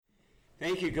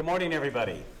Thank you. Good morning,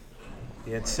 everybody.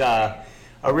 It's a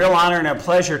real honor and a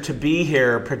pleasure to be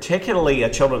here, particularly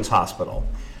at Children's Hospital,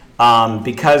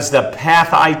 because the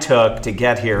path I took to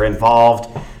get here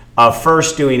involved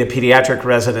first doing a pediatric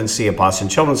residency at Boston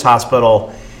Children's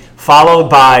Hospital, followed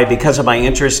by, because of my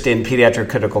interest in pediatric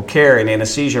critical care, an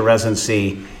anesthesia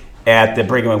residency at the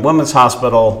Brigham and Women's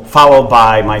Hospital, followed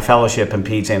by my fellowship in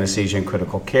peds anesthesia and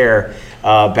critical care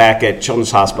back at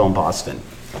Children's Hospital in Boston.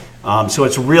 So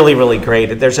it's really, really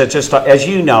great. There's as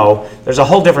you know, there's a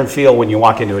whole different feel when you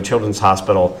walk into a children's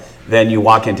hospital than you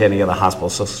walk into any other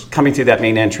hospital. So coming through that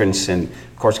main entrance and,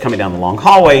 of course, coming down the long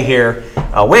hallway here,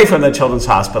 away from the children's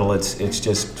hospital, it's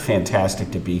just fantastic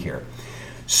to be here.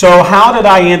 So how did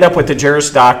I end up with the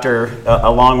Juris Doctor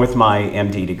along with my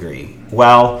MD degree?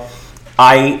 Well,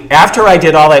 after I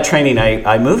did all that training,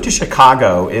 I moved to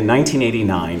Chicago in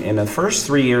 1989. In the first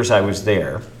 3 years I was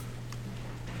there,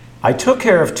 I took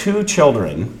care of 2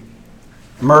 children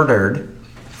murdered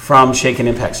from shaken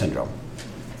impact syndrome.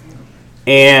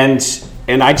 And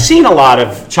I'd seen a lot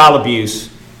of child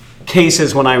abuse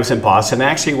cases when I was in Boston,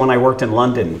 actually when I worked in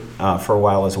London for a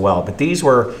while as well. But these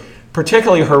were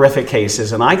particularly horrific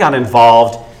cases, and I got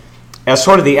involved as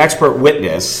sort of the expert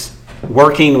witness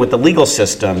working with the legal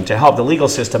system to help the legal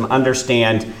system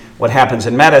understand what happens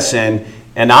in medicine.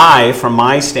 And I, from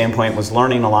my standpoint, was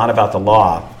learning a lot about the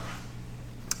law.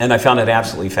 And I found it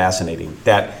absolutely fascinating.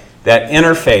 That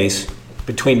interface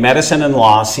between medicine and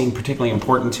law seemed particularly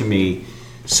important to me.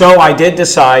 So I did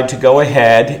decide to go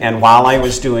ahead, and while I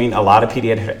was doing a lot of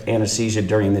pediatric anesthesia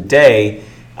during the day,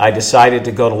 I decided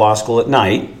to go to law school at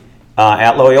night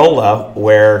at Loyola,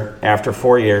 where after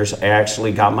 4 years, I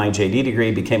actually got my JD degree,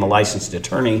 became a licensed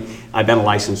attorney. I've been a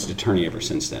licensed attorney ever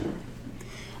since then.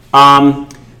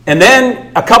 And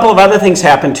then a couple of other things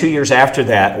happened 2 years after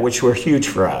that, which were huge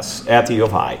for us at the U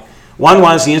of I. One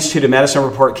was the Institute of Medicine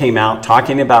report came out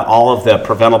talking about all of the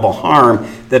preventable harm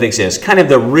that exists, kind of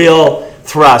the real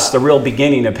thrust, the real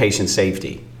beginning of patient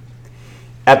safety.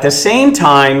 At the same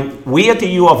time, we at the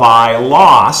U of I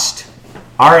lost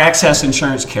our excess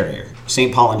insurance carrier,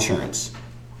 St. Paul Insurance.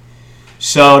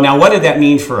 So now what did that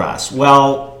mean for us?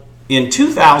 Well, in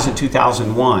 2000,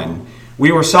 2001,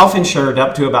 we were self-insured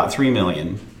up to about $3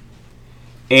 million.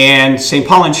 And St.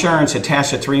 Paul Insurance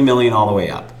attached at $3 million all the way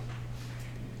up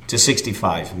to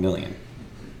 $65 million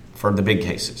for the big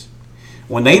cases.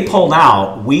 When they pulled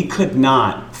out, we could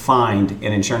not find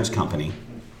an insurance company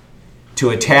to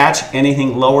attach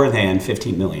anything lower than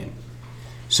 $15 million.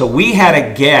 So we had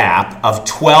a gap of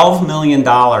 $12 million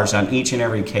on each and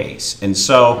every case. And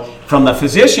so from the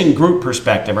physician group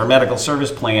perspective, our medical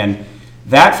service plan,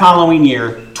 that following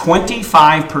year,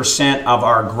 25% of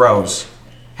our gross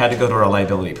had to go to our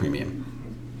liability premium.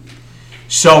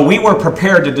 So we were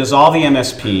prepared to dissolve the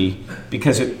MSP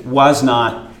because it was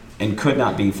not and could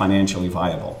not be financially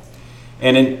viable.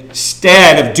 And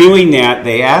instead of doing that,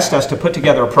 they asked us to put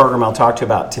together a program I'll talk to you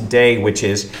about today, which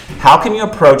is how can you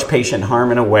approach patient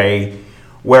harm in a way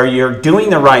where you're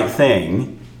doing the right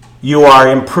thing, you are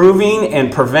improving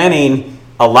and preventing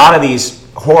a lot of these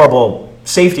horrible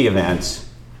safety events,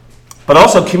 but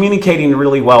also communicating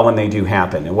really well when they do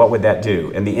happen. And what would that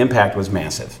do? And the impact was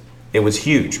massive. It was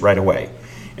huge right away.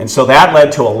 And so that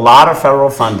led to a lot of federal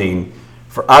funding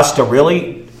for us to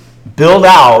really build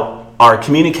out our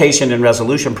communication and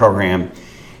resolution program.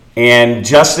 And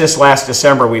just this last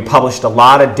December, we published a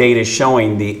lot of data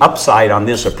showing the upside on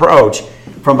this approach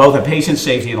from both a patient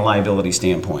safety and a liability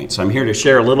standpoint. So I'm here to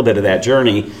share a little bit of that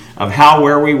journey of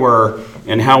where we were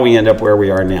and how we end up where we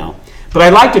are now. But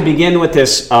I'd like to begin with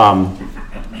this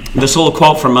little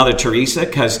quote from Mother Teresa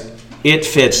because it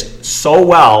fits so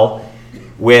well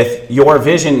with your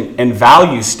vision and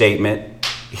value statement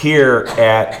here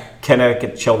at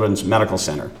Connecticut Children's Medical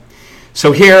Center.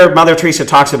 So here, Mother Teresa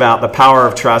talks about the power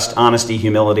of trust, honesty,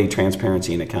 humility,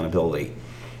 transparency, and accountability.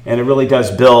 And it really does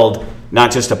build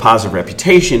not just a positive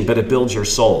reputation, but it builds your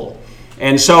soul.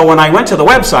 And so when I went to the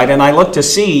website and I looked to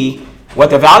see what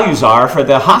the values are for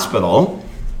the hospital,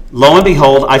 lo and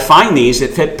behold, I find these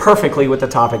that fit perfectly with the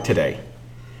topic today,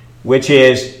 which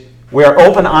is we are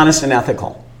open, honest, and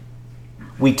ethical.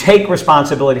 We take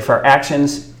responsibility for our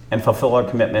actions and fulfill our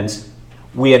commitments.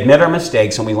 We admit our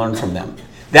mistakes and we learn from them.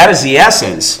 That is the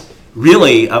essence,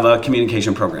 really, of a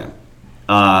communication program.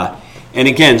 And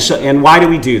again, and why do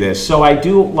we do this? So I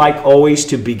do like always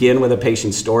to begin with a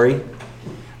patient story.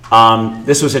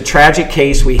 This was a tragic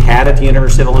case we had at the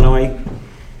University of Illinois.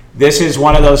 This is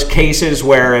one of those cases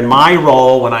where in my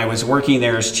role, when I was working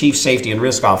there as Chief Safety and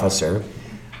Risk Officer,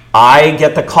 I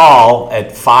get the call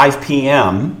at 5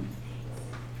 p.m.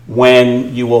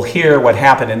 when you will hear what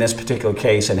happened in this particular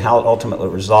case and how it ultimately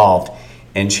resolved.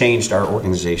 and changed our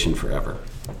organization forever.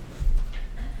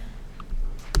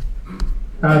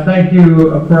 Thank you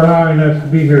for allowing us to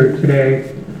be here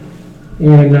today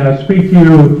and speak to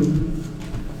you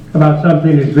about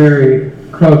something that's very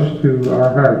close to our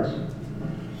hearts.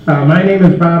 My name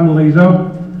is Bob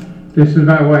Melizzo. This is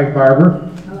my wife, Barbara.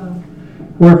 Hello.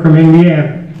 We're from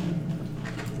Indiana.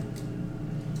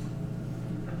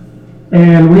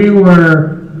 And we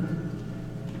were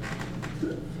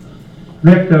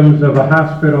victims of a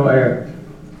hospital error.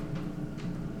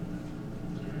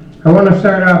 I want to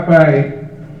start out by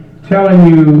telling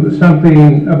you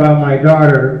something about my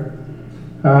daughter,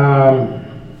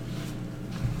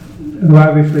 who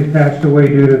obviously passed away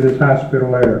due to this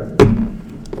hospital error.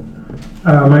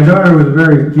 My daughter was a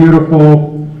very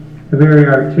beautiful, a very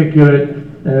articulate,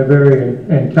 and a very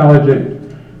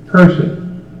intelligent person.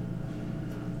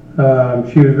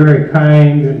 She was very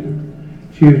kind,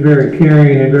 and she was very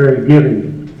caring and very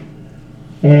giving.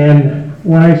 And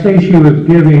when I say she was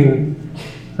giving,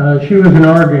 she was an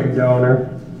organ donor.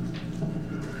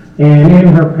 And in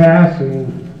her passing,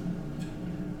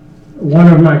 one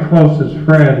of my closest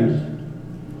friends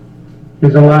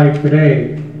is alive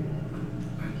today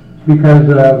because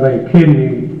of a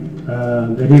kidney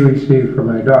that he received from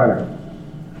my daughter.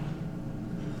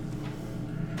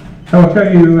 I'll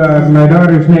tell you, my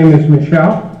daughter's name is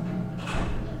Michelle.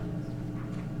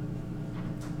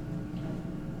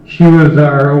 She was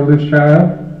our oldest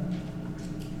child.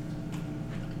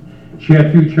 She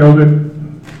had 2 children,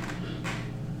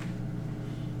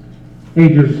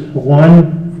 ages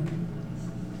 1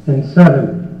 and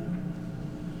 7.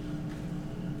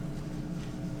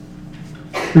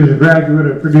 She was a graduate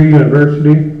of Purdue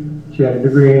University. She had a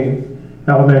degree in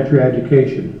elementary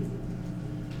education.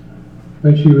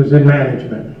 But she was in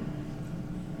management,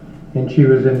 and she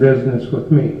was in business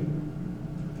with me.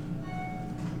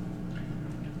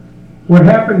 What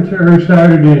happened to her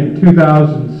started in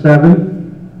 2007.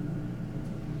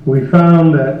 We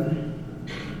found that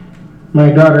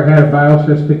my daughter had a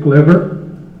polycystic liver,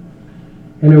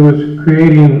 and it was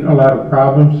creating a lot of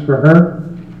problems for her.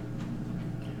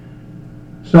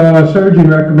 So a surgeon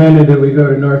recommended that we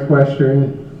go to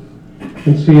Northwestern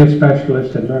and see a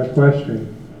specialist at Northwestern,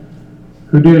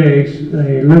 who did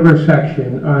a liver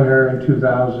section on her in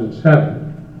 2007.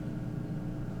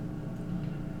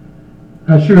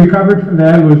 She recovered from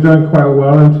that and was doing quite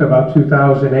well until about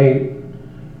 2008.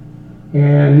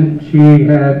 And she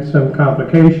had some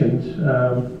complications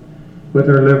with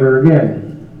her liver again.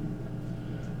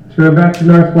 So we went back to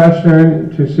Northwestern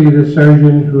to see the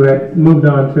surgeon who had moved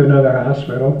on to another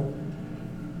hospital.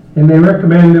 And they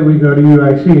recommended that we go to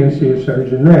UIC and see a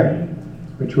surgeon there,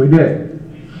 which we did.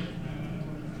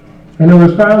 And it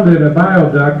was found that a bile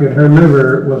duct in her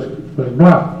liver was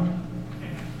blocked.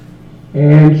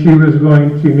 And she was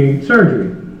going to need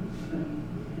surgery.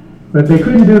 But they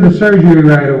couldn't do the surgery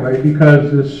right away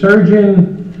because the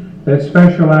surgeon that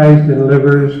specialized in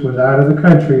livers was out of the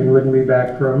country and wouldn't be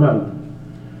back for a month.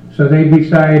 So they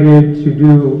decided to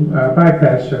do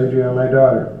bypass surgery on my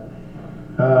daughter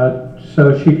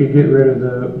so she could get rid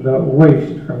of the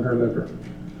waste from her liver.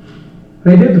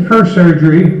 They did the first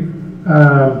surgery,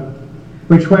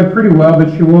 which went pretty well,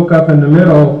 but she woke up in the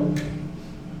middle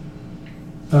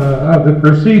of the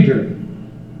procedure.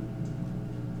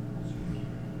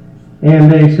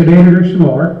 And they sedated her some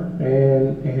more,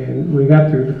 and we got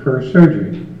through the first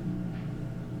surgery.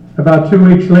 About 2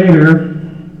 weeks later,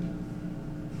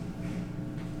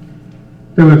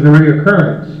 there was a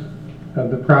reoccurrence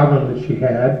of the problem that she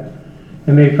had,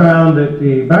 and they found that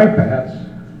the bypass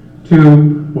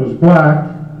tube was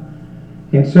blocked.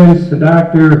 And since the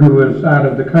doctor who was out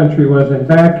of the country wasn't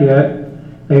back yet,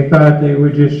 they thought they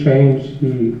would just change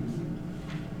the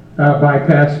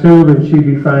bypass tube and she'd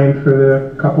be fine for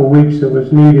the couple weeks that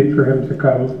was needed for him to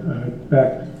come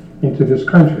back into this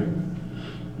country.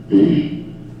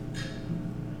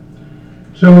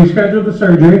 So we scheduled the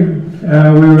surgery.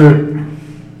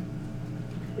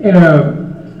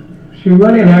 She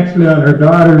went in actually on her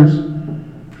daughter's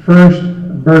first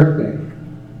birthday.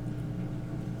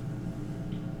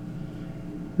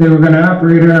 They were going to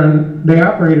operate her they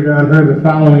operated on her the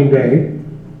following day.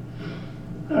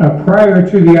 Prior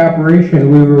to the operation,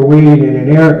 we were waiting in an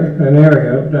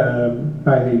area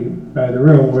by the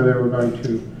room where they were going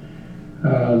to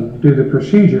do the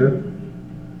procedure.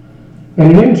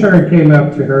 And an intern came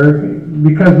up to her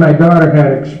because my daughter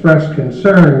had expressed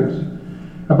concerns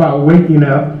about waking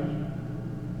up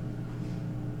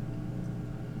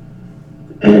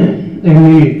in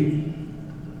the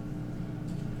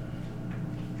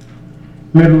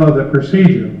middle of the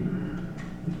procedure.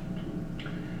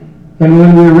 And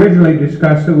when we originally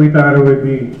discussed it, we thought it would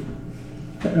be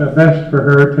best for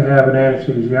her to have an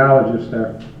anesthesiologist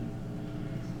there.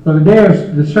 Well, the day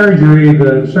of the surgery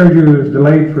was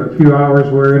delayed for a few hours.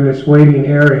 We're in this waiting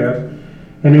area,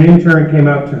 and an intern came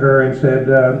up to her and said,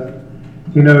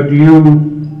 do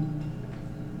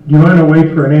you want to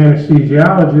wait for an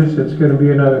anesthesiologist? It's going to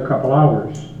be another couple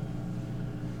hours.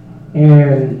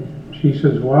 And she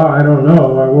says, well, I don't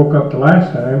know. I woke up the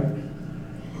last time.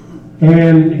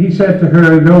 And he said to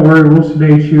her, don't worry, we'll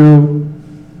sedate you.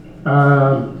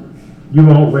 You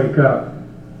won't wake up.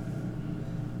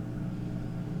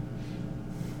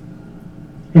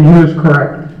 And he was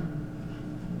correct.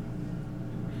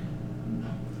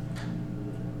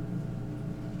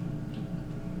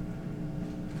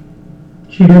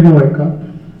 She didn't wake up.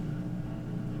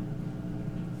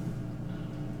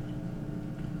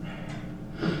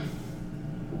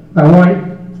 My wife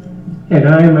and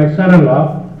I and my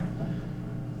son-in-law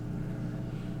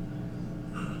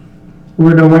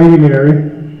were in a waiting area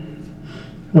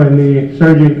when the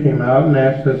surgeon came out and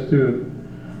asked us to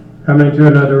come into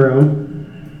another room.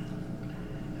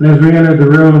 And as we entered the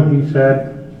room, he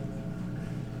said,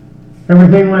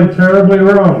 everything went terribly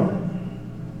wrong.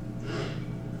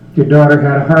 Your daughter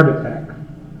had a heart attack.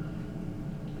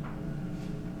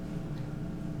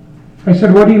 I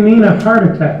said, what do you mean a heart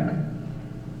attack?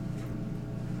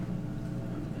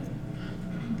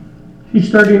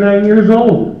 She's 39 years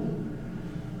old.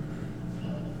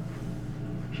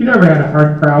 She never had a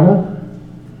heart problem.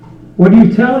 What are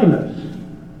you telling us?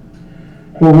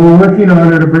 Well, we're working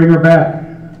on her to bring her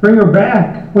back. Bring her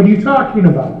back? What are you talking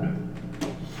about?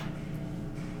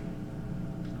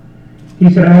 He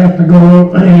said, I have to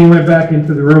go, and he went back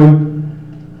into the room.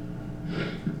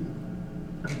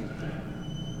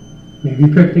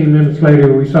 Maybe 15 minutes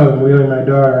later, we saw them wheeling my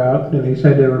daughter out, and they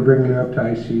said they were bringing her up to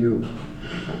ICU.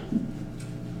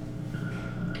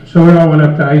 So we all went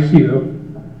up to ICU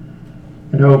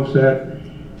in hopes that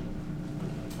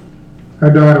our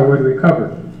daughter would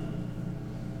recover.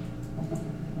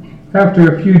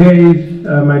 After a few days,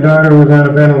 my daughter was on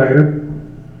a ventilator.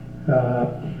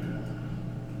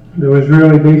 There was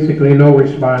really basically no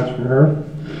response from her.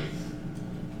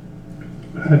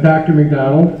 Dr.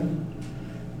 McDonald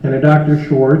and a Dr.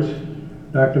 Schwartz,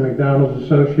 Dr. McDonald's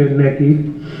associate,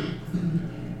 Nikki,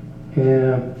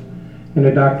 and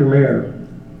a Dr. Mayer,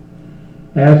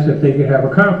 asked if they could have a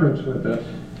conference with us.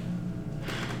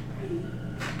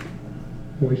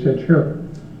 And we said, sure.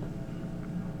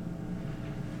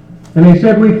 And they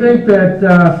said, we think that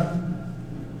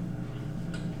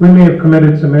we may have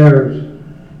committed some errors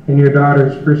in your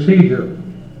daughter's procedure.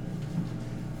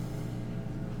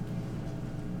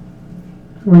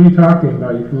 What are you talking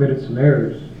about? You committed some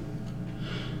errors.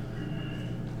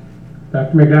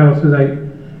 Dr. McDonald says,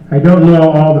 I don't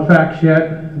know all the facts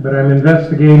yet, but I'm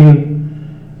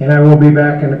investigating, and I will be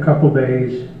back in a couple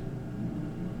days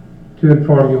to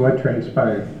inform you what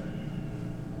transpired.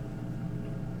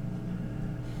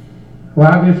 Well,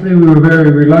 obviously, we were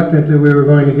very reluctant that we were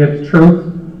going to get the truth.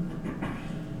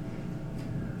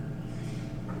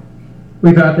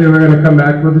 We thought they were going to come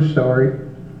back with a story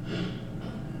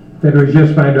that it was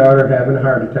just my daughter having a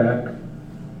heart attack,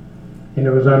 and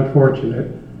it was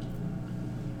unfortunate.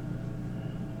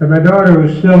 But my daughter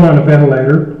was still on a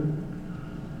ventilator,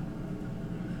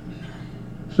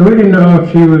 so we didn't know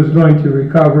if she was going to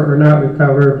recover or not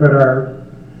recover,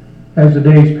 but as the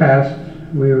days passed,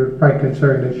 we were quite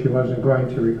concerned that she wasn't going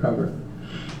to recover.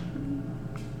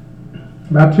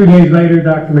 About 2 days later,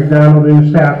 Dr. McDonald and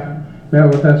his staff met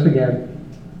with us again.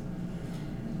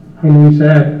 And he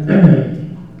said,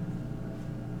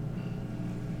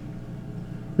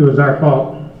 it was our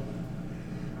fault.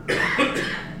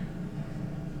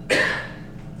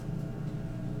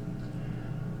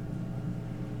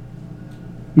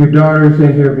 Your daughter's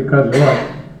in here because of us.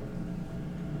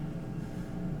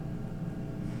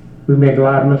 We make a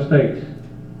lot of mistakes.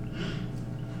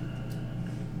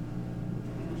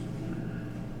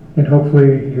 And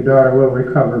hopefully your daughter will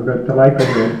recover, but the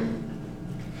likelihood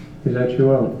is that she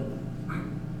won't.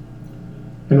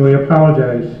 And we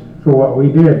apologize for what we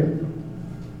did.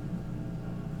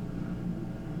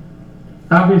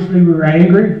 Obviously we were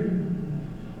angry.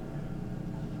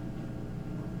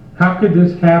 How could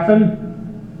this happen?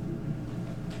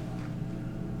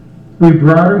 We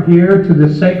brought her here to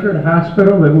the sacred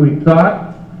hospital that we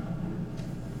thought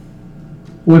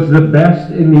was the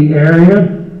best in the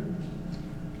area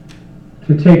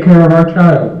to take care of our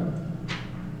child.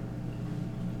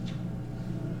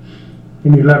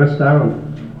 And you let us down.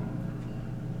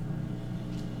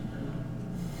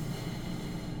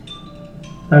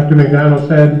 Dr. McDonald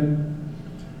said,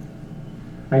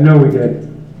 I know we did.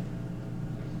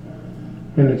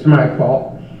 And it's my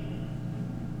fault.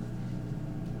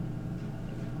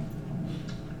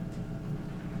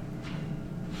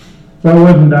 Well, it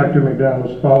wasn't Dr.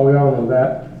 McDonald's fault, we all know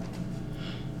that.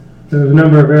 There was a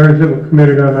number of errors that were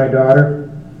committed on my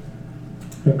daughter,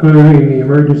 including the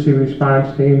emergency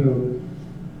response team who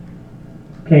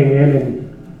came in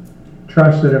and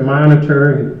trusted a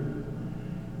monitor and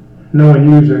no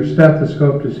one used their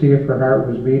stethoscope to see if her heart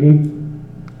was beating.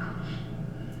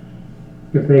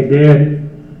 If they did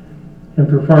and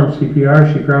performed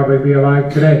CPR, she'd probably be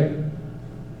alive today.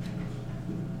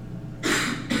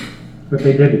 But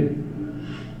they didn't.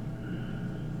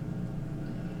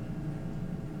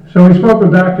 So we spoke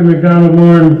with Dr. McDonald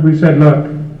more and we said, look,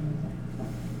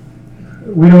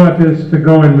 we don't want this to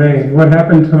go in vain. What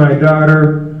happened to my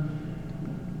daughter,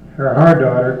 or our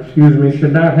daughter, excuse me,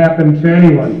 should not happen to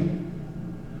anyone.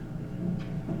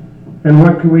 And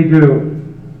what can we do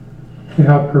to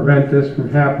help prevent this from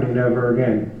happening ever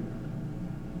again?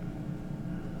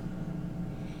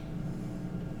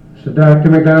 So Dr.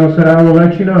 McDonald said, I will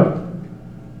let you know.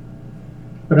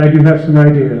 But I do have some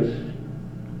ideas.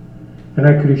 And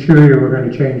I could assure you we're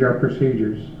going to change our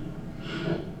procedures.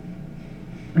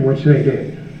 Which they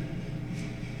did.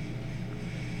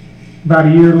 About a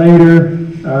year later,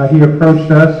 he approached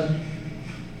us.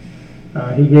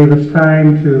 He gave us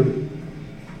time to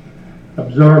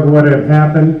absorb what had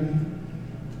happened.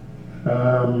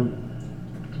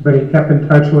 But he kept in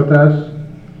touch with us.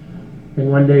 And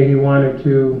one day he wanted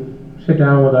to sit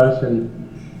down with us and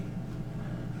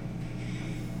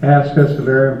ask us a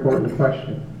very important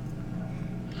question.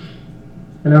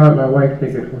 And I'll let my wife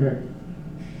take it from here.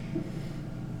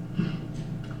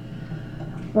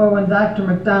 Well, when Dr.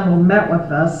 McDonald met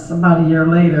with us about a year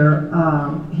later,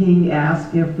 he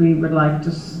asked if we would like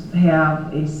to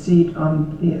have a seat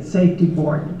on the safety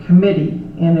board committee,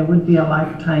 and it would be a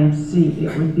lifetime seat.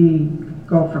 It would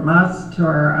go from us to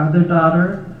our other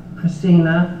daughter,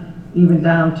 Christina, even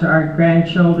down to our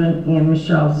grandchildren and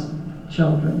Michelle's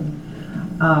children.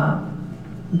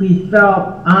 We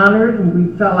felt honored, and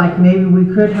we felt like maybe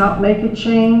we could help make a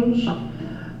change.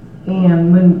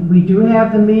 And when we do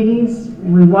have the meetings,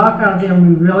 we walk out of there and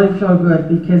we really feel good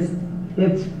because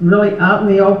it's really out in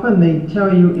the open. They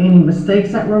tell you any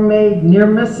mistakes that were made, near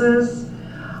misses,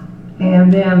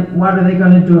 and then what are they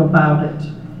going to do about it.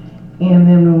 And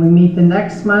then when we meet the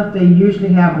next month, they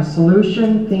usually have a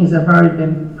solution. Things have already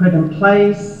been put in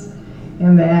place,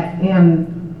 and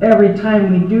every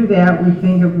time we do that, we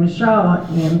think of Michelle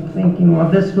and thinking, well,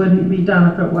 this wouldn't be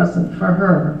done if it wasn't for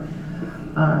her.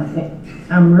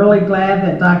 I'm really glad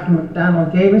that Dr.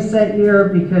 McDonald gave us that year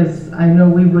because I know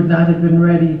we would not have been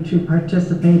ready to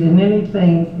participate in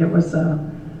anything. It was a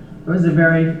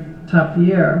very tough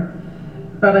year.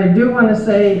 But I do want to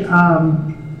say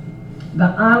the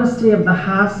honesty of the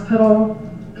hospital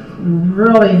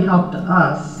really helped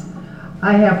us.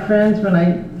 I have friends, when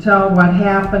I tell what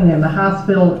happened and the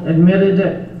hospital admitted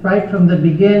it right from the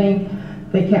beginning,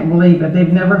 they can't believe it.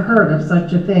 They've never heard of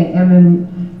such a thing. And then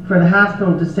for the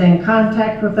hospital to stay in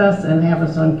contact with us and have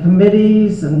us on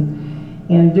committees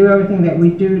and do everything that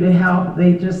we do to help,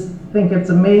 they just think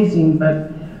it's amazing.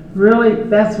 But really,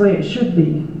 that's the way it should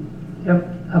be. If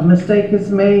a mistake is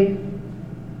made,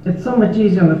 it's so much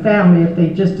easier on the family if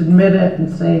they just admit it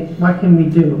and say, what can we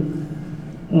do?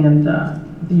 And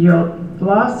your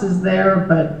loss is there,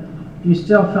 but you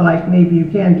still feel like maybe you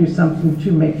can do something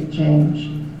to make a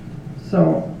change.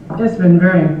 So it's been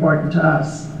very important to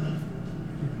us.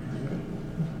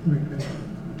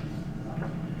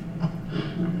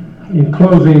 In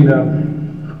closing,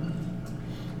 a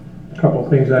couple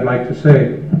things I'd like to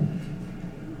say.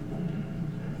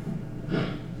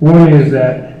 One is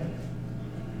that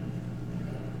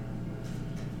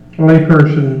a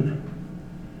layperson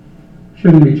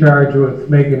shouldn't be charged with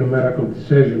making a medical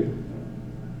decision.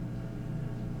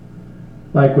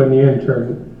 Like when the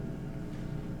intern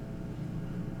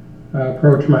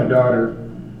approached my daughter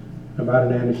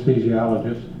about an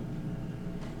anesthesiologist.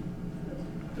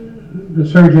 The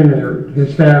surgeon or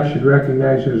his staff should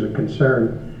recognize there's a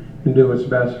concern and do what's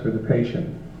best for the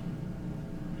patient.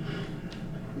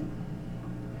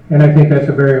 And I think that's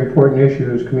a very important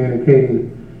issue, is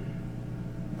communicating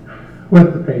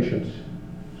with the patients.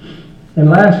 And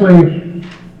lastly,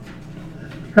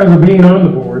 because of being on the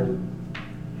board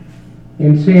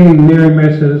and seeing near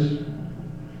misses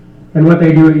and what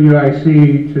they do at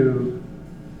UIC to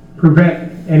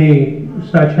prevent any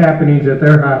such happenings at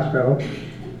their hospital,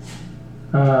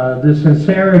 the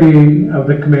sincerity of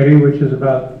the committee, which is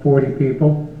about 40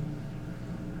 people,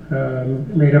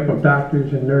 made up of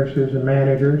doctors and nurses and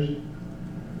managers,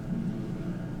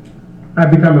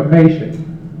 I've become a patient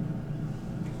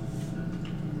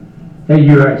at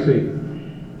UIC.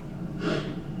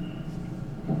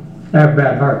 I have a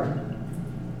bad heart.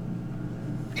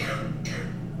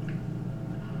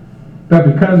 But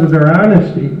because of their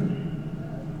honesty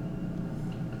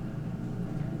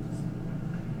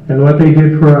and what they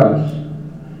did for us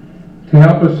to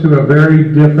help us through a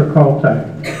very difficult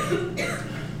time,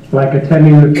 like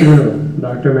attending the funeral,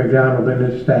 Dr. McDonald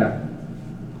and his staff,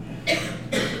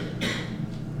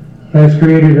 has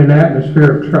created an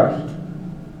atmosphere of trust.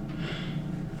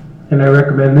 And I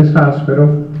recommend this hospital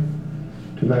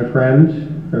to my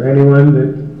friends or anyone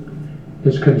that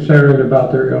is concerned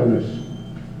about their illness.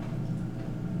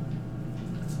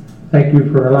 Thank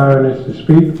you for allowing us to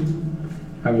speak.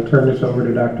 I will turn this over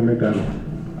to Dr. McDonald.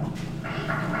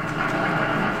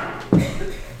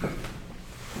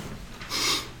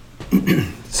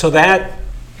 So that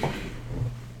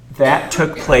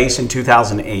took place in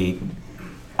 2008 in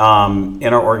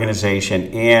our organization.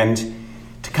 And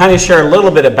to kind of share a little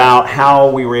bit about how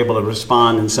we were able to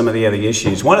respond in some of the other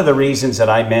issues, one of the reasons that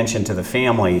I mentioned to the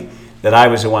family that I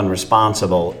was the one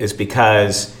responsible is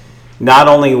because not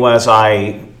only was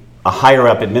I a higher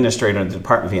up administrator in the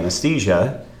Department of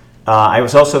Anesthesia, I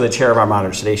was also the chair of our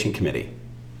moderate sedation committee.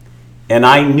 And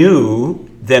I knew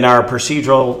that in our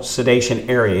procedural sedation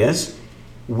areas,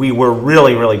 we were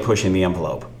really, really pushing the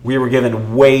envelope. We were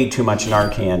giving way too much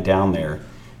Narcan down there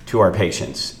to our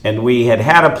patients. And we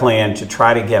had a plan to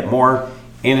try to get more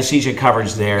anesthesia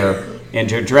coverage there and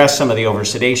to address some of the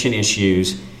oversedation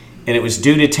issues. And it was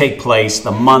due to take place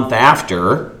the month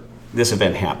after this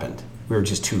event happened. We were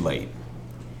just too late.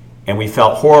 And we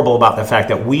felt horrible about the fact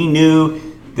that we knew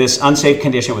this unsafe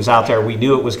condition was out there. We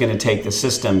knew it was going to take the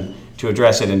system to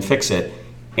address it and fix it.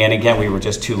 And again, we were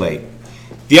just too late.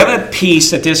 The other piece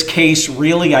that this case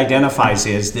really identifies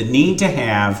is the need to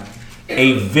have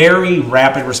a very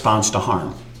rapid response to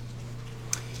harm.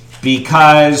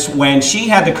 Because when she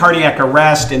had the cardiac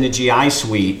arrest in the GI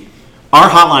suite, our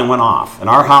hotline went off. And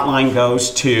our hotline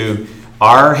goes to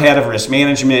our head of risk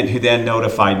management, who then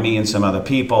notified me and some other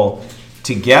people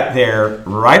to get there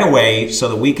right away so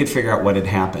that we could figure out what had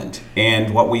happened.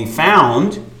 And what we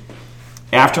found,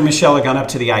 after Michelle had gone up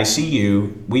to the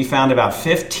ICU, we found about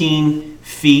 15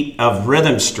 feet of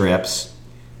rhythm strips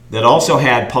that also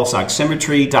had pulse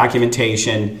oximetry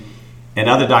documentation and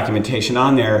other documentation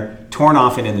on there, torn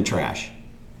off and in the trash.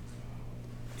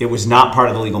 It was not part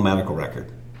of the legal medical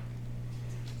record.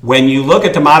 When you look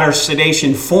at the moderate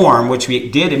sedation form, which we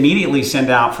did immediately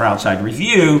send out for outside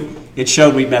review, it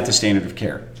showed we'd met the standard of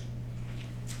care.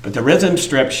 But the rhythm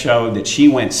strip showed that she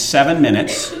went 7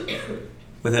 minutes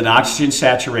with an oxygen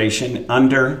saturation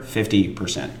under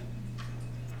 50%.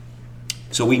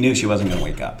 So we knew she wasn't going to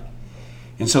wake up.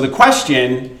 And so the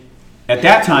question at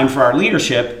that time for our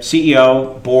leadership,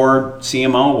 CEO, board,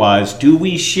 CMO, was, do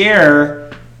we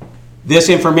share this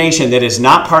information that is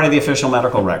not part of the official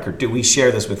medical record? Do we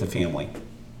share this with the family?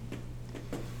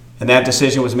 And that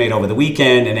decision was made over the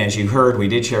weekend, and as you heard, we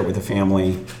did share it with the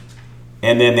family.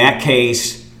 And then that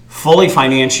case fully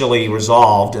financially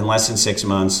resolved in less than 6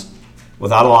 months,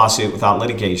 without a lawsuit, without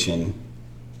litigation.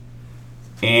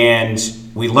 And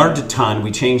we learned a ton. We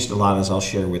changed a lot, as I'll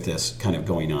share with this kind of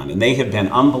going on. And they have been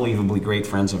unbelievably great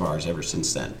friends of ours ever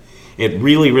since then. It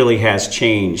really, really has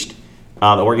changed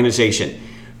the organization.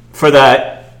 For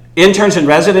the interns and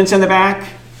residents in the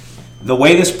back, the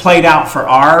way this played out for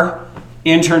our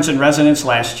interns and residents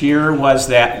last year was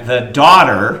that the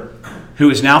daughter, who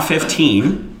is now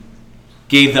 15,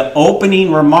 gave the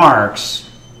opening remarks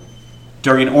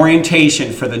during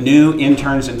orientation for the new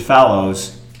interns and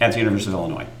fellows at the University of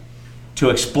Illinois to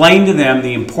explain to them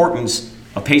the importance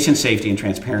of patient safety and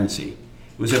transparency.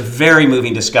 It was a very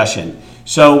moving discussion.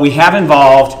 So we have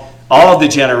involved all of the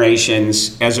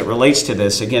generations as it relates to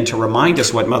this, again, to remind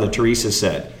us what Mother Teresa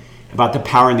said about the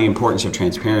power and the importance of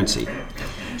transparency.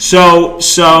 So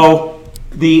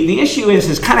the issue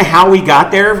is kind of how we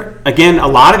got there. Again, a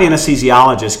lot of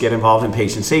anesthesiologists get involved in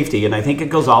patient safety, and I think it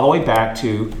goes all the way back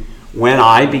to when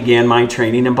I began my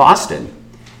training in Boston.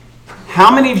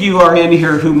 How many of you are in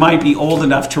here who might be old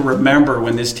enough to remember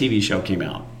when this TV show came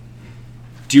out?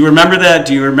 Do you remember that?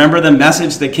 Do you remember the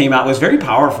message that came out? It was very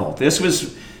powerful. This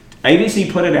was,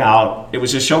 ABC put it out. It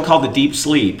was a show called The Deep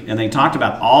Sleep, and they talked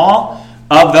about all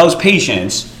of those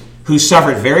patients who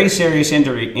suffered very serious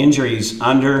injuries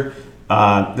under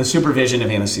the supervision of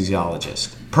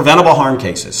anesthesiologists. Preventable harm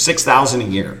cases, 6,000 a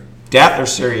year. Death or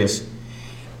serious.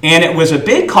 And it was a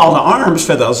big call to arms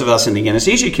for those of us in the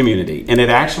anesthesia community. And it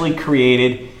actually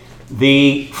created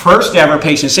the first ever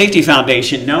patient safety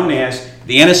foundation known as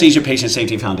the Anesthesia Patient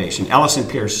Safety Foundation. Ellison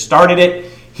Pierce started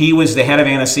it. He was the head of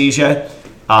anesthesia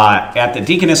at the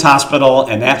Deaconess Hospital,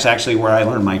 and that's actually where I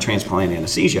learned my transplant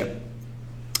anesthesia.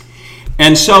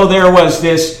 And so there was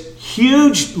this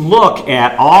huge look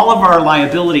at all of our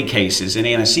liability cases in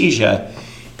anesthesia,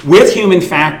 with human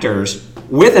factors,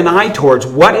 with an eye towards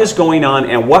what is going on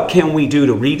and what can we do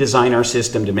to redesign our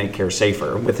system to make care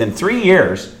safer. Within 3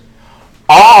 years,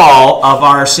 all of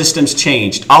our systems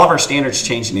changed. All of our standards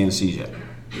changed in anesthesia.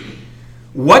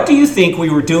 What do you think we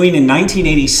were doing in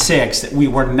 1986 that we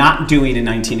were not doing in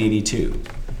 1982?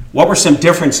 What were some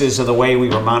differences of the way we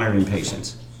were monitoring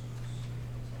patients?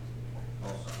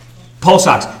 Pulse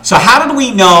ox. So how did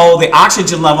we know the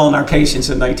oxygen level in our patients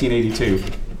in 1982?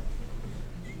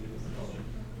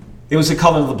 It was the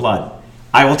color of the blood.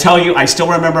 I will tell you, I still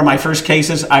remember my first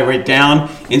cases. I write down,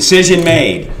 incision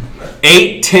made,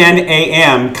 8:10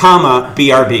 a.m., comma,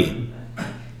 BRB,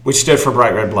 which stood for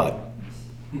bright red blood.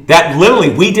 That literally,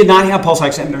 we did not have pulse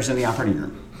oximeters in the operating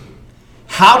room.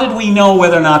 How did we know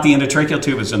whether or not the endotracheal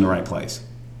tube was in the right place?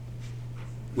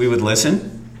 We would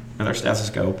listen with our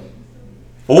stethoscope,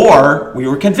 or we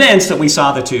were convinced that we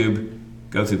saw the tube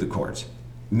go through the cords.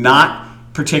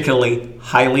 Not particularly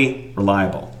highly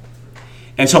reliable.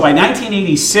 And so by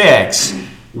 1986,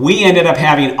 we ended up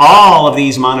having all of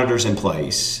these monitors in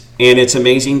place, and it's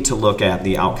amazing to look at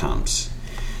the outcomes.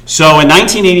 So in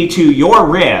 1982, your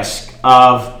risk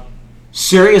of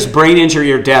serious brain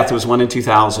injury or death was 1 in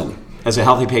 2,000 as a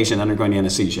healthy patient undergoing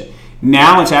anesthesia.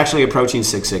 Now it's actually approaching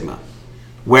 6 sigma,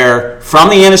 where from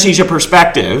the anesthesia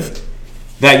perspective,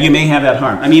 that you may have that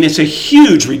harm. I mean, it's a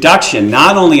huge reduction,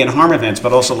 not only in harm events,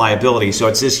 but also liability. So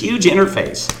it's this huge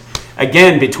interface,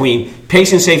 again, between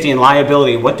patient safety and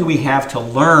liability. What do we have to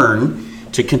learn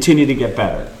to continue to get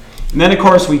better? And then, of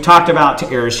course, we talked about To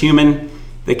Err Is Human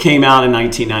that came out in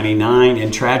 1999.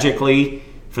 And tragically,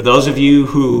 for those of you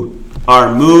who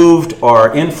are moved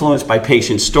or influenced by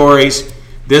patient stories,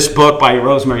 this book by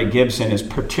Rosemary Gibson is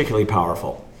particularly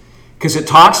powerful because it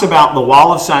talks about the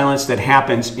wall of silence that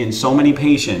happens in so many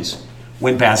patients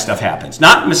when bad stuff happens.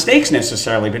 Not mistakes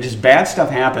necessarily, but just bad stuff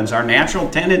happens. Our natural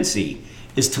tendency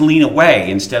is to lean away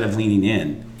instead of leaning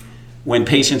in when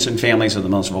patients and families are the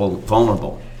most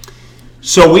vulnerable.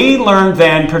 So we learned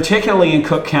then, particularly in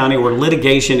Cook County where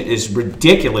litigation is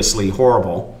ridiculously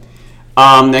horrible,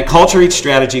 that culture eats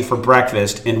strategy for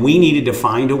breakfast, and we needed to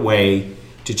find a way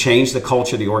to change the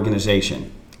culture of the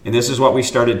organization. And this is what we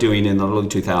started doing in the early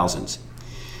 2000s.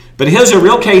 But here's a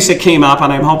real case that came up,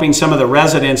 and I'm hoping some of the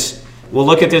residents will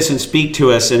look at this and speak to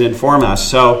us and inform us.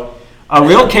 So a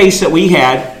real case that we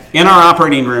had in our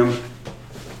operating room,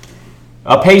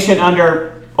 a patient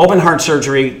under open heart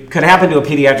surgery, could happen to a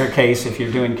pediatric case if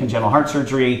you're doing congenital heart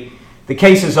surgery. The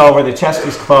case is over, the chest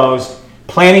is closed,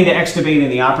 planning to extubate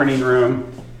in the operating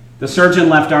room. The surgeon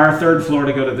left our 3rd floor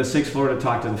to go to the 6th floor to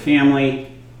talk to the family.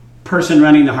 Person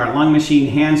running the heart-lung machine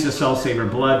hands the cell saver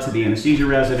blood to the anesthesia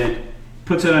resident,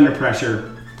 puts it under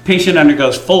pressure. Patient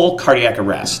undergoes full cardiac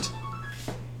arrest.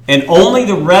 And only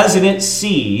the resident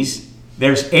sees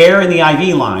there's air in the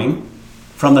IV line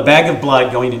from the bag of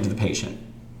blood going into the patient.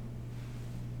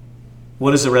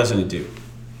 What does the resident do?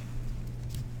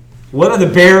 What are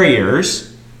the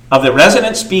barriers of the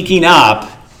resident speaking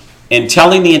up and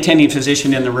telling the attending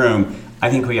physician in the room, I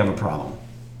think we have a problem.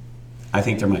 I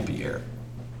think there might be air.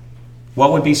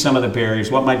 What would be some of the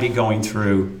barriers? What might be going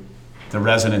through the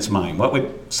resident's mind? What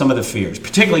would some of the fears?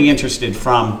 Particularly interested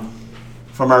from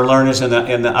our learners in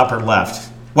the upper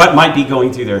left. What might be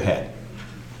going through their head?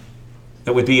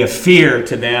 That would be a fear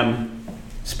to them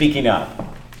speaking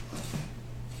up.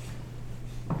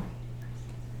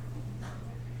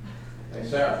 Hey,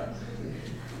 Sarah.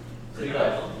 So you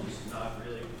guys just not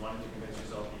really wanting to convince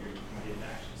yourself that you didn't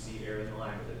actually see air in the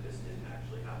line, or that this didn't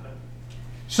actually happen?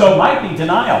 So it might be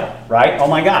denial, right? Oh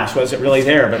my gosh, was it really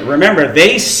there? But remember,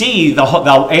 they see the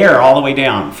air all the way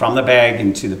down from the bag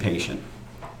into the patient.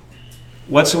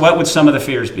 What would some of the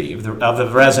fears be of the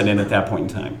resident at that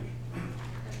point in time?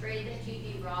 Afraid that you'd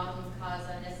be wrong and cause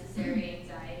unnecessary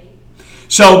anxiety.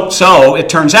 So it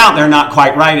turns out they're not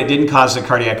quite right. It didn't cause the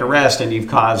cardiac arrest, and you've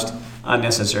caused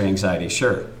unnecessary anxiety.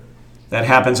 Sure. That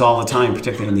happens all the time,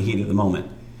 particularly in the heat of the moment.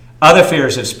 Other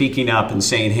fears of speaking up and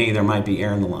saying, hey, there might be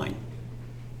air in the line.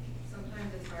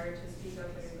 Sometimes it's hard to speak up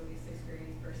when you're the least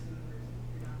experienced person, or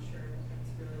you're not sure if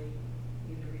that's really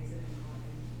the reason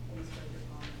and you start your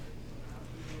phone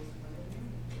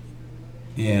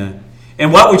Yeah.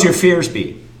 And what would your fears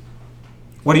be?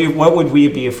 What would we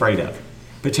be afraid of,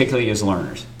 particularly as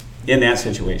learners, in that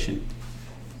situation?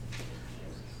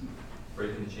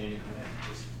 Breaking the chain of command.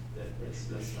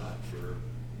 That's not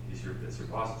it's your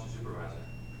boss, it's your supervisor.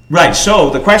 Right. So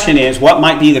the question is, what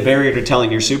might be the barrier to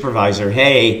telling your supervisor,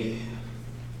 hey,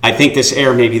 I think this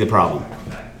air may be the problem?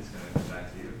 It's going to come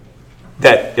back to you.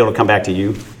 That it'll come back to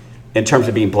you in terms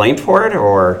of being blamed for it,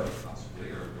 or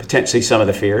potentially some of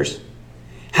the fears?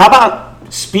 How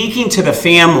about speaking to the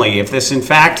family if this in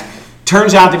fact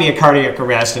turns out to be a cardiac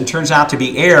arrest and turns out to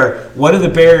be air, what are the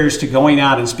barriers to going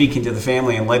out and speaking to the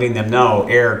family and letting them know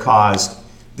air caused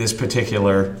this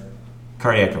particular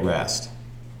cardiac arrest?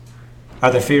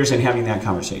 Are there fears in having that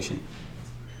conversation?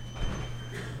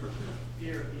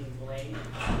 Fear of being blamed.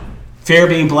 Fear of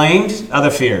being blamed?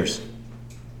 Other fears?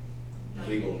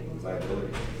 Legal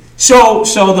liability. So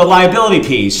the liability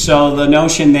piece, so the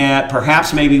notion that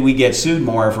perhaps maybe we get sued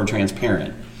more if we're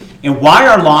transparent. And why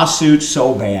are lawsuits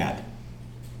so bad?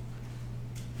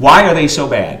 Why are they so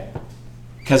bad?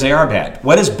 Because they are bad.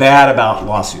 What is bad about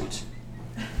lawsuits?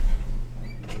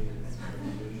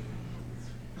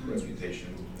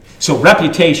 Reputation. So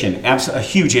reputation, a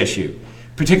huge issue,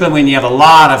 particularly when you have a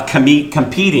lot of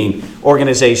competing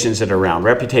organizations that are around.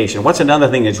 Reputation. What's another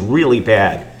thing that's really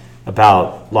bad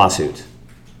about lawsuits?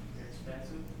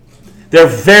 They're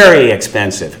very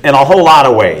expensive in a whole lot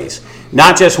of ways.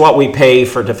 Not just what we pay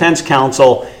for defense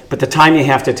counsel, but the time you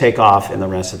have to take off and the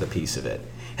rest of the piece of it.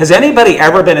 Has anybody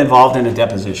ever been involved in a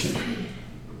deposition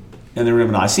in the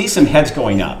room? I see some heads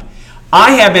going up.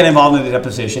 I have been involved in a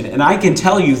deposition, and I can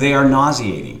tell you they are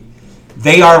nauseating.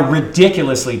 They are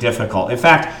ridiculously difficult. In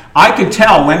fact, I could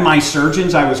tell when my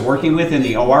surgeons I was working with in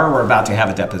the OR were about to have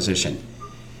a deposition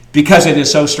because it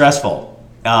is so stressful.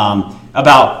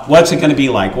 About what's it going to be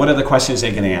like, what are the questions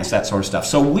they're going to ask, that sort of stuff.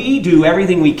 So we do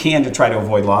everything we can to try to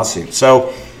avoid lawsuits.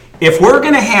 So if we're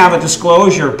going to have a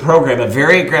disclosure program, a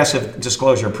very aggressive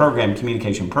disclosure program,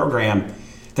 communication program,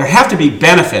 there have to be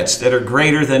benefits that are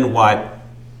greater than what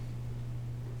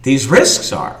these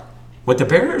risks are, what the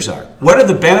barriers are. What are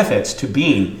the benefits to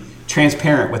being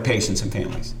transparent with patients and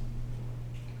families?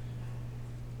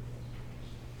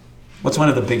 What's one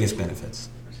of the biggest benefits?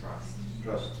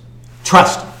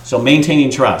 Trust. So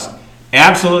maintaining trust.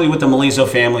 Absolutely with the Melizzo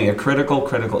family, a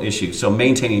critical issue. So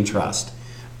maintaining trust.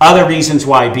 Other reasons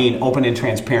why being open and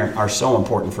transparent are so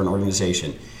important for an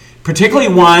organization,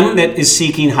 particularly one that is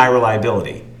seeking high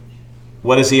reliability.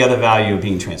 What is the other value of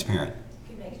being transparent?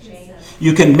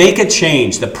 You can make a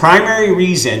change. The primary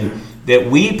reason that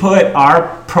we put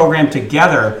our program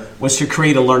together was to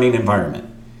create a learning environment.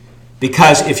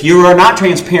 Because if you are not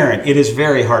transparent, it is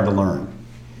very hard to learn.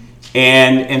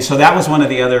 And so that was one of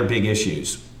the other big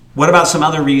issues. What about some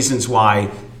other reasons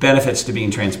why benefits to being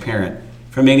transparent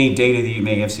from any data that you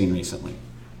may have seen recently?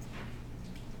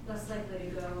 Less likely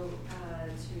to go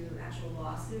to actual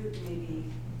lawsuit, maybe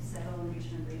settle and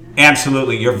reach an agreement?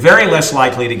 Absolutely. You're very less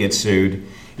likely to get sued.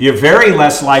 You're very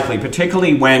less likely,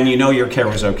 particularly when you know your care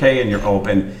was okay and you're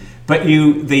open. But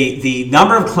the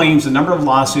number of claims, the number of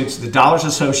lawsuits, the dollars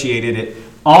associated,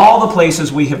 all the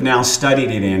places we have now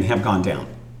studied it in have gone down.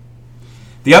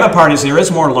 The other part is there is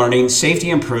more learning,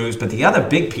 safety improves, but the other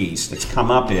big piece that's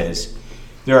come up is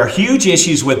there are huge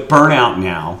issues with burnout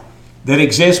now that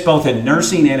exist both in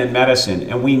nursing and in medicine.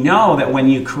 And we know that when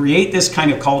you create this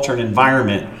kind of culture and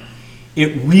environment,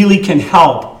 it really can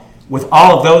help with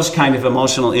all of those kind of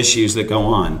emotional issues that go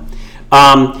on.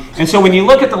 And so when you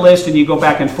look at the list and you go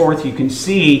back and forth, you can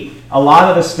see a lot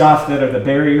of the stuff that are the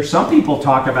barriers. Some people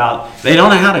talk about they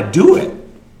don't know how to do it.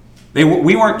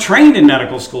 We weren't trained in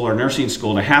medical school or nursing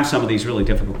school to have some of these really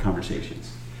difficult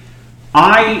conversations.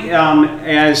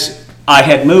 As I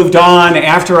had moved on,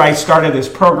 after I started this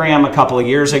program a couple of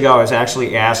years ago, I was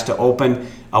actually asked to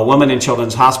open a woman and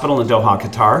children's hospital in Doha,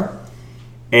 Qatar.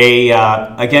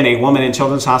 Again, a woman in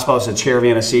children's hospital as the chair of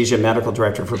anesthesia, medical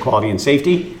director for quality and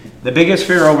safety. The biggest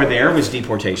fear over there was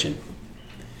deportation.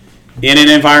 In an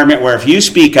environment where if you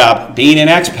speak up, being an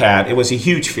expat, it was a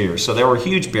huge fear. So there were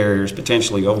huge barriers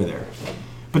potentially over there.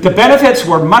 But the benefits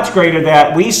were much greater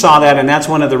that we saw that, and that's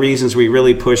one of the reasons we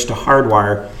really pushed to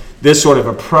hardwire this sort of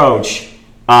approach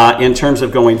in terms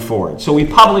of going forward. So we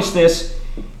published this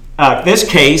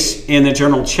case in the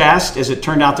journal Chest. As it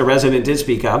turned out, the resident did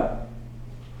speak up.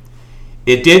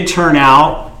 It did turn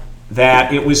out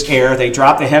that it was air. They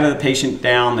dropped the head of the patient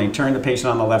down. They turned the patient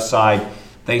on the left side.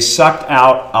 They sucked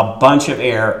out a bunch of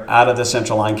air out of the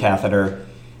central line catheter.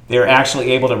 They were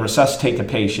actually able to resuscitate the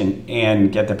patient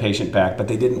and get the patient back, but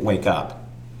they didn't wake up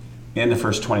in the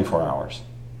first 24 hours.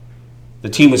 The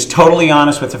team was totally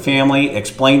honest with the family,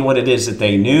 explained what it is that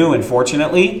they knew, and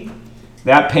fortunately,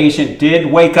 that patient did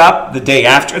wake up the day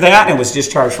after that and was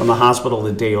discharged from the hospital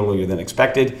the day earlier than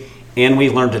expected, and we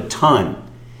learned a ton.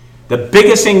 The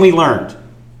biggest thing we learned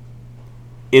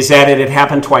is that it had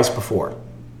happened twice before.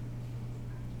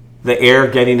 The air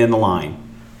getting in the line,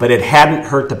 but it hadn't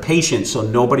hurt the patient, so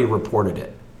nobody reported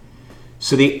it.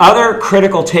 So the other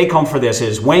critical take home for this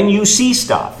is when you see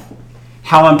stuff,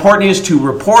 how important it is to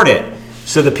report it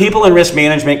so the people in risk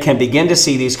management can begin to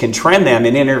see these, can trend them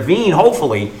and intervene,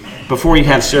 hopefully, before you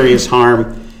have serious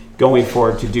harm going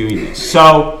forward to doing this.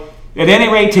 So At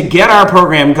any rate, to get our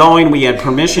program going, we had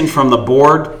permission from the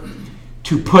board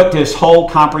to put this whole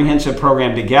comprehensive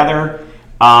program together.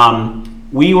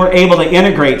 We were able to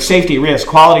integrate safety, risk,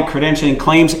 quality, credentialing,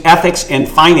 claims, ethics, and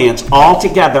finance all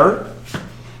together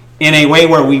in a way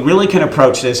where we really can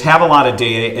approach this, have a lot of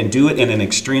data, and do it in an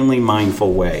extremely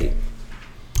mindful way.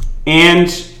 And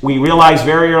we realized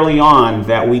very early on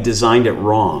that we designed it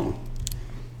wrong.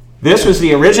 This was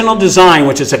the original design,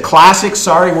 which is a classic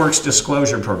SariWorks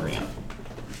disclosure program.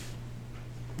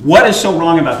 What is so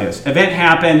wrong about this? Event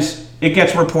happens, it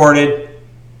gets reported,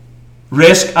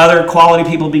 risk, other quality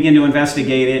people begin to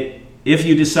investigate it. If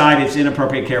you decide it's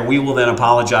inappropriate care, we will then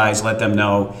apologize, let them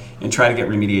know, and try to get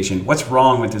remediation. What's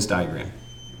wrong with this diagram?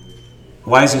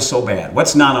 Why is this so bad?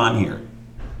 What's not on here?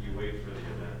 You wait for the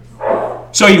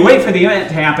event. So you wait for the event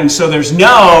to happen, so there's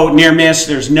no near miss,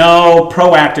 there's no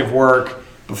proactive work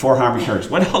before harm occurs.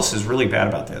 What else is really bad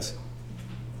about this?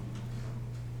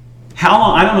 How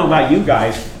long, I don't know about you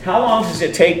guys, how long does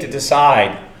it take to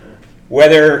decide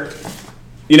whether,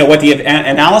 what the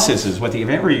analysis is, what the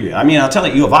event review? I mean, I'll tell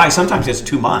you, U of I, sometimes it's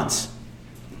 2 months.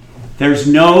 There's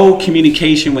no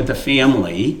communication with the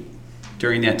family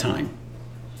during that time.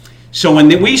 So when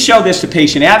we show this to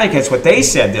patient advocates, what they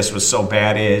said this was so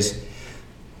bad is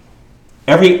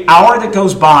every hour that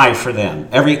goes by for them,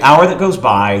 every hour that goes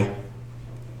by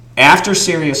after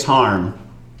serious harm,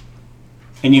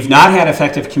 and you've not had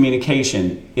effective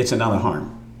communication, it's another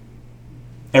harm.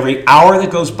 Every hour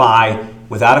that goes by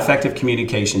without effective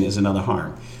communication is another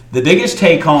harm. The biggest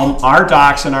take home our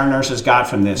docs and our nurses got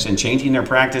from this and changing their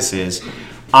practices,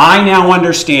 I now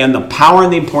understand the power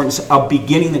and the importance of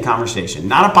beginning the conversation.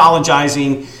 Not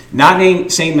apologizing,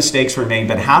 not saying mistakes were made,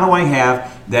 but how do I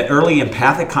have that early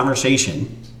empathic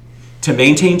conversation to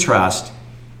maintain trust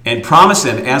and promise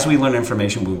them as we learn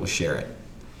information, we will share it.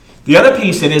 The other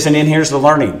piece that isn't in here is the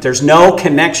learning. There's no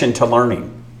connection to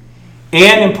learning.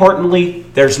 And importantly,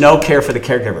 there's no care for the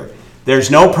caregiver.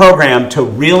 There's no program to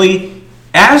really,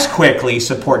 as quickly,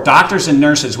 support doctors and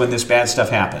nurses when this bad stuff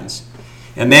happens.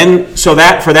 And then, so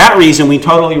that for that reason, we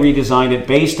totally redesigned it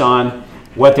based on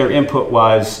what their input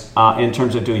was in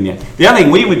terms of doing that. The other thing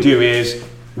we would do is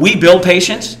we build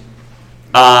patients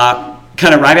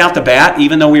kind of right out the bat,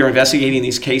 even though we were investigating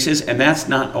these cases, and that's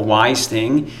not a wise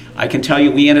thing. I can tell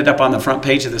you we ended up on the front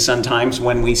page of the Sun-Times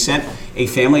when we sent a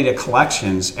family to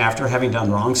collections after having done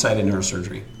wrong-sided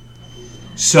neurosurgery.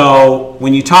 So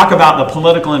when you talk about the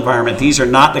political environment, these are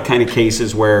not the kind of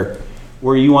cases where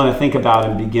you want to think about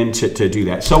and begin to do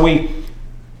that. So we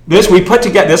put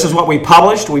together, this is what we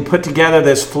published. We put together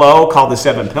this flow called the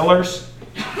 7 Pillars,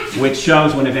 which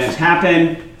shows when events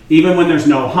happen, even when there's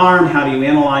no harm, how do you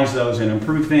analyze those and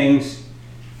improve things,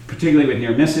 particularly with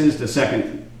near misses, the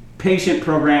second patient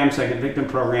program, second victim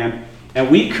program. And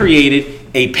we created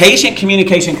a patient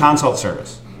communication consult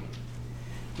service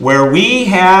where we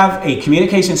have a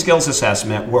communication skills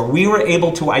assessment where we were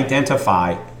able to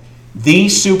identify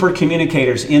these super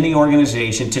communicators in the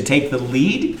organization to take the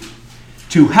lead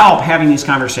to help having these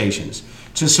conversations,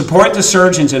 to support the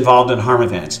surgeons involved in harm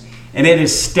events. And it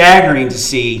is staggering to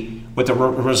see what the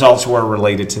results were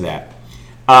related to that.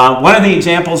 One of the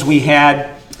examples we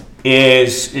had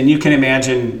is, and you can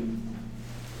imagine,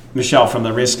 Michelle, from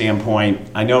the risk standpoint,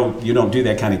 I know you don't do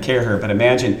that kind of care here, but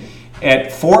imagine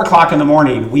at 4 o'clock in the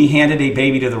morning, we handed a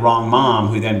baby to the wrong mom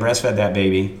who then breastfed that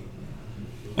baby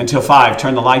until 5,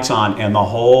 turned the lights on, and the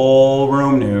whole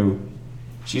room knew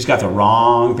she's got the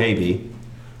wrong baby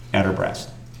at her breast.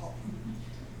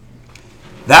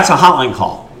 That's a hotline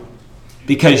call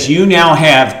because you now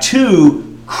have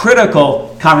 2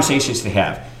 critical conversations to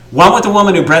have. One with the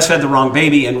woman who breastfed the wrong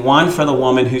baby and one for the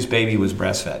woman whose baby was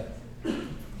breastfed.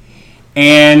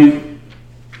 And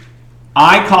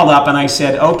I called up and I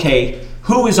said, okay,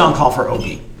 who is on call for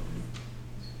OB?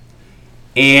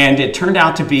 And it turned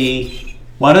out to be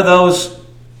one of those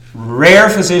rare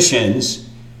physicians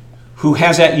who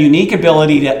has that unique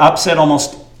ability to upset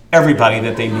almost everybody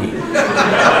that they meet.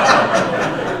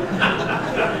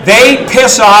 They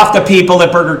piss off the people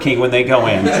at Burger King when they go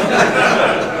in.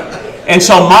 And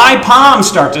so my palms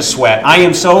start to sweat. I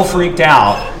am so freaked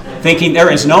out, thinking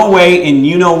there is no way, and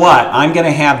you know what, I'm going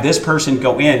to have this person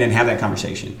go in and have that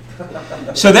conversation.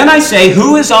 So then I say,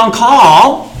 who is on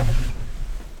call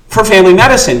for family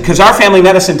medicine? Because our family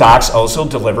medicine docs also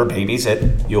deliver babies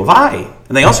at U of I.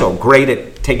 And they also are great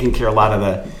at taking care of a lot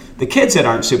of the kids that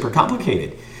aren't super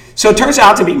complicated. So it turns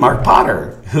out to be Mark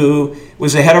Potter, who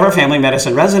was the head of our family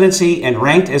medicine residency and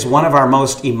ranked as one of our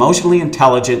most emotionally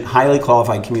intelligent, highly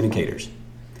qualified communicators.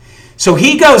 So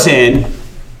he goes in,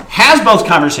 has both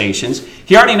conversations.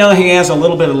 He already knows he has a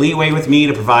little bit of leeway with me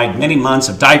to provide many months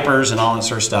of diapers and all that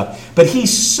sort of stuff. But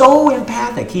he's so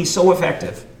empathic, he's so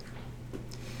effective,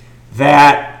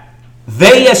 that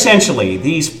they essentially,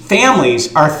 these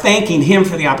families, are thanking him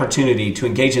for the opportunity to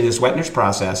engage in this wet nurse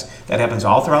process that happens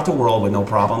all throughout the world with no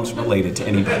problems related to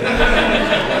anybody.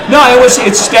 No,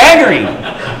 it's staggering.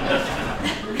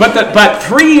 But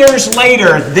 3 years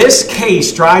later, this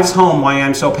case drives home why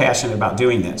I'm so passionate about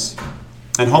doing this.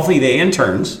 And hopefully the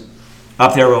interns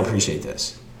up there will appreciate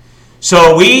this.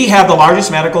 So we have the largest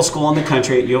medical school in the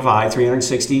country at U of I,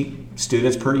 360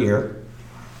 students per year.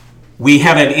 We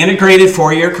have an integrated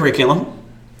 4-year curriculum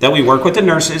that we work with the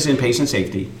nurses in patient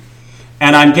safety.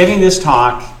 And I'm giving this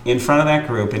talk in front of that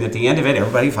group, and at the end of it,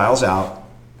 everybody files out.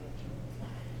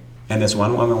 And this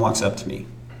one woman walks up to me.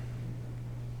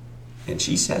 And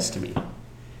she says to me,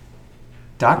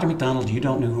 Dr. McDonald, you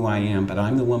don't know who I am, but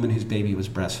I'm the woman whose baby was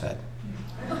breastfed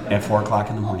at 4 o'clock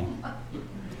in the morning.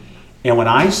 And when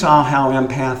I saw how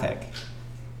empathic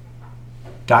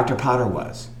Dr. Potter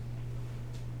was,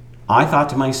 I thought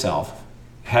to myself,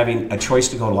 having a choice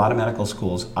to go to a lot of medical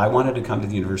schools, I wanted to come to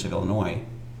the University of Illinois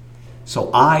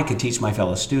so I could teach my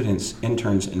fellow students,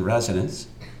 interns, and residents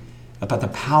about the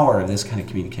power of this kind of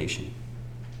communication.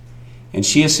 And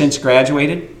she has since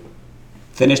graduated,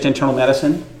 finished internal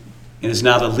medicine, and is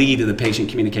now the lead of the Patient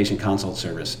Communication Consult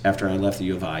Service after I left the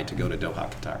U of I to go to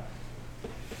Doha, Qatar.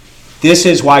 This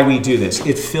is why we do this.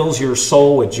 It fills your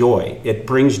soul with joy. It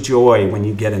brings joy when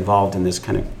you get involved in this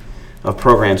kind of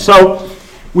program. So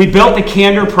we built the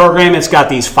Candor program. It's got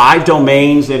these 5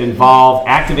 domains that involve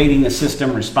activating the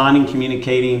system, responding,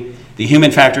 communicating, the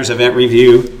human factors event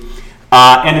review,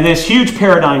 and this huge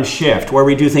paradigm shift where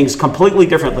we do things completely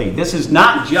differently. This is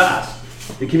not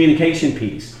just the communication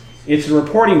piece. It's the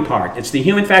reporting part. It's the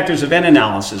human factors event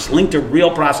analysis linked to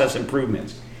real process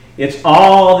improvements. It's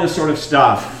all this sort of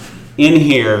stuff in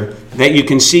here that you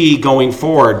can see going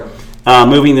forward,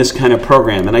 moving this kind of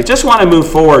program. And I just want to move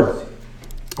forward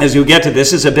as you get to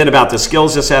this. Is a bit about the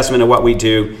skills assessment of what we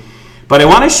do. But I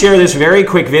want to share this very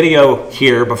quick video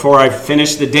here before I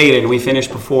finish the data, and we finish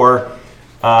before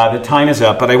the time is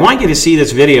up. But I want you to see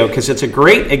this video because it's a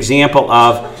great example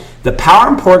of the power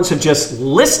and importance of just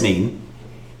listening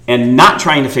and not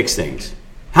trying to fix things.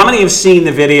 How many have seen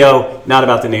the video, not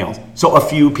about the nails? So a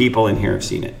few people in here have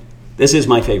seen it. This is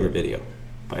my favorite video,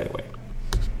 by the way.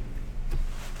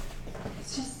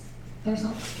 It's just, there's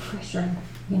all this pressure,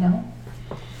 you know?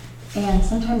 And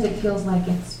sometimes it feels like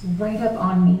it's right up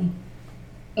on me.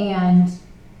 And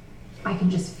I can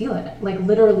just feel it, like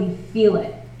literally feel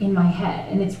it in my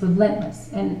head. And it's relentless.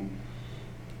 And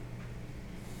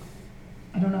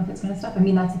I don't know if it's going to stop. I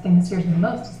mean, that's the thing that scares me the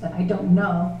most, is that I don't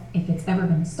know if it's ever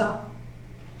going to stop.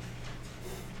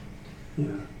 Yeah.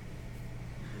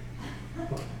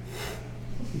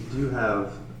 You do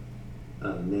have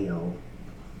a nail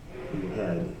in your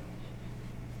head.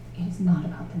 It is not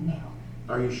about the nail.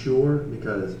 Are you sure?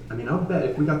 Because, I mean, I'll bet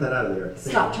if we got that out of there.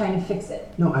 Stop trying to fix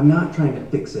it. No, I'm not trying to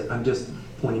fix it. I'm just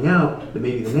pointing out that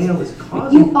maybe the nail is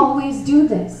causing... You always do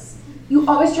this. You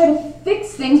always try to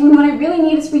fix things when what I really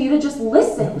need is for you to just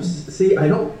listen. See, I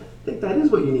don't think that is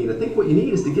what you need. I think what you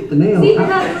need is to get the nail See, out.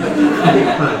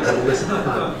 you're Fine, I will listen.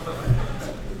 Fine.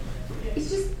 It's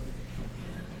just,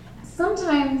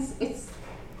 sometimes it's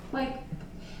like,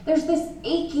 there's this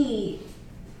achy,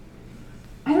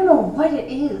 I don't know what it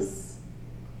is.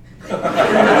 Oh,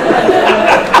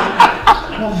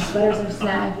 my sweaters are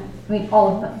snagged. I mean,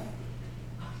 all of them.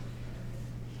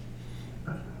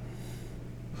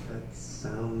 That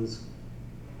sounds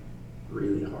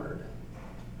really hard.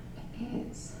 It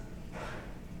is.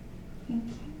 Thank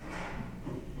you.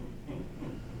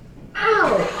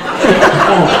 Ow!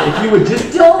 Oh, if you would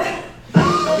just... Don't.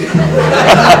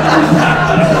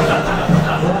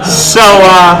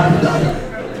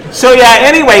 So yeah,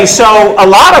 anyway, so a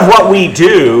lot of what we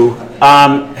do,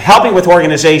 helping with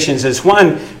organizations, is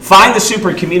one, find the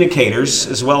super communicators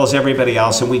as well as everybody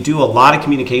else, and we do a lot of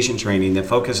communication training that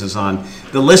focuses on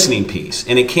the listening piece,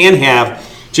 and it can have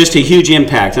just a huge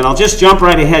impact. And I'll just jump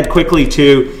right ahead quickly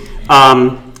to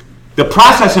the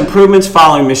process improvements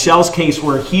following Michelle's case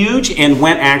were huge and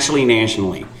went actually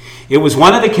nationally. It was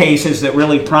one of the cases that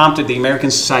really prompted the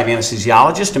American Society of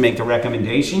Anesthesiologists to make the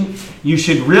recommendation. You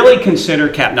should really consider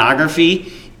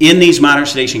capnography in these moderate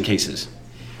sedation cases.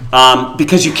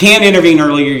 Because you can intervene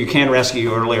earlier, you can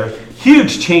rescue earlier.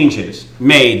 Huge changes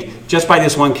made just by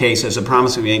this one case as a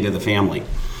promise we made to the family.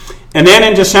 And then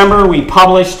in December, we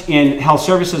published in Health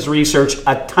Services Research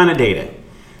a ton of data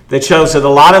that shows that a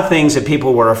lot of things that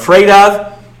people were afraid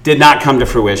of did not come to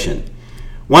fruition.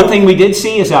 One thing we did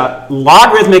see is a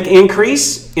logarithmic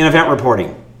increase in event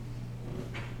reporting.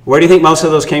 Where do you think most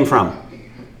of those came from?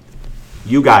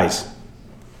 You guys.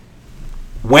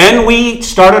 When we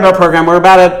started our program, we're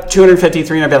about a 250,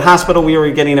 300 bed hospital. We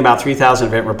were getting about 3,000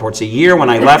 event reports a year.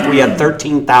 When I left, we had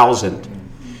 13,000.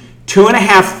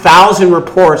 2,500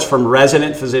 reports from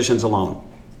resident physicians alone.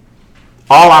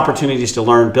 All opportunities to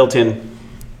learn, built-in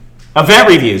event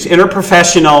reviews,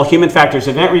 interprofessional, human factors.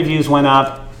 Event reviews went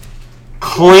up.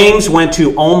 Claims went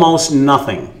to almost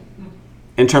nothing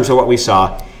in terms of what we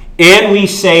saw. And we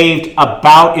saved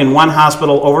about, in one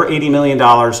hospital, over $80 million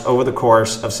over the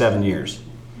course of 7 years,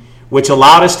 which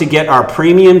allowed us to get our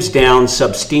premiums down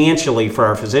substantially for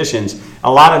our physicians.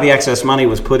 A lot of the excess money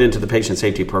was put into the patient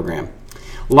safety program.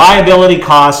 Liability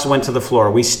costs went to the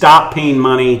floor. We stopped paying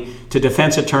money to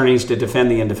defense attorneys to defend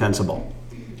the indefensible.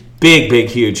 Big,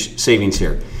 huge savings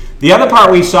here. The other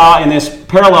part we saw in this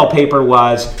parallel paper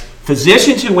was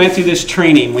physicians who went through this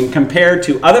training, when compared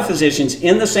to other physicians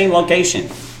in the same location,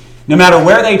 no matter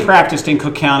where they practiced in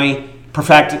Cook County,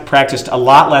 practiced a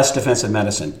lot less defensive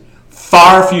medicine.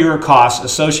 Far fewer costs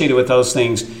associated with those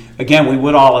things. Again, we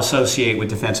would all associate with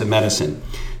defensive medicine.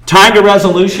 Time to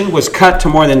resolution was cut to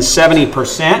more than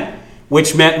 70%,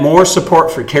 which meant more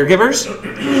support for caregivers.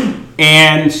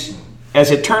 And as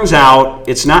it turns out,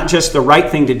 it's not just the right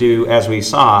thing to do, as we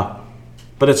saw,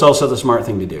 but it's also the smart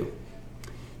thing to do.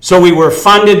 So we were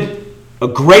funded a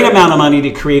great amount of money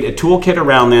to create a toolkit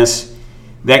around this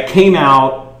that came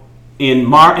out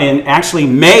in actually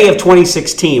May of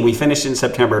 2016. We finished in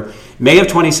September. May of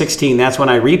 2016, that's when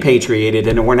I repatriated,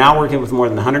 and we're now working with more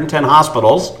than 110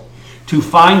 hospitals to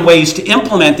find ways to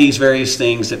implement these various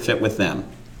things that fit with them.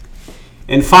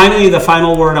 And finally, the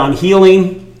final word on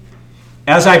healing.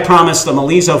 As I promised the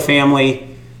Malizo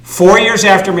family, 4 years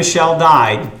after Michelle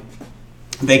died,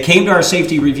 they came to our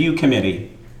safety review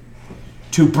committee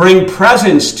to bring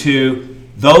presents to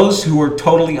those who were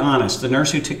totally honest. The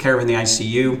nurse who took care of her in the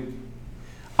ICU,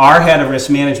 our head of risk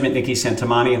management, Nikki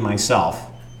Santamani, and myself.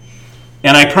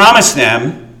 And I promised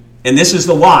them, and this is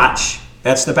the watch,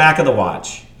 that's the back of the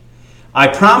watch. I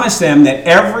promised them that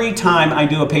every time I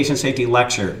do a patient safety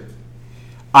lecture,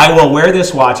 I will wear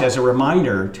this watch as a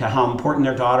reminder to how important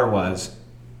their daughter was,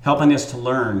 helping us to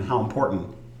learn how important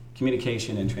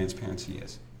communication and transparency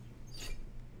is.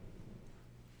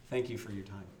 Thank you for your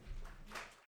time.